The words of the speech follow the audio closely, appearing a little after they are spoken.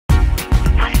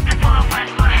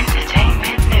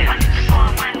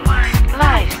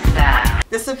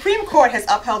Supreme Court has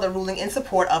upheld a ruling in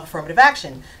support of affirmative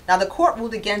action. Now, the court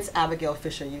ruled against Abigail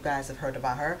Fisher. You guys have heard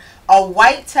about her. A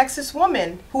white Texas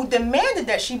woman who demanded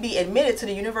that she be admitted to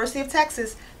the University of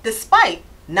Texas despite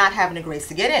not having the grades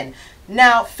to get in.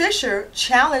 Now, Fisher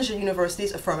challenged the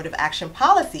university's affirmative action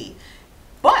policy,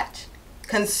 but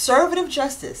conservative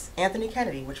Justice Anthony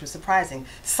Kennedy, which was surprising,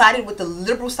 sided with the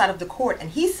liberal side of the court,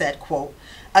 and he said, quote,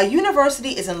 "A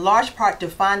university is in large part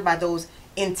defined by those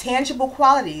intangible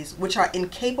qualities which are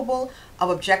incapable of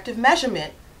objective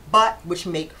measurement, but which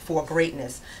make for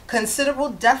greatness. Considerable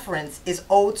deference is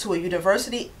owed to a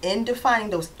university in defining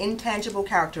those intangible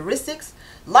characteristics,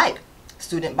 like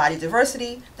student body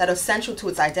diversity, that are essential to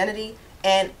its identity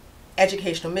and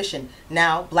educational mission."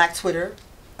 Now, Black Twitter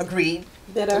agreed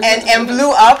and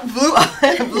blew up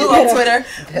Twitter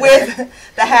with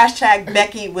the hashtag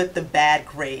Becky with the bad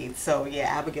grades. So yeah,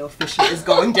 Abigail Fisher is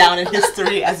going down in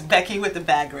history as Becky with the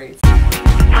bad grades.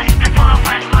 What's the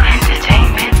 411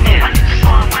 entertainment?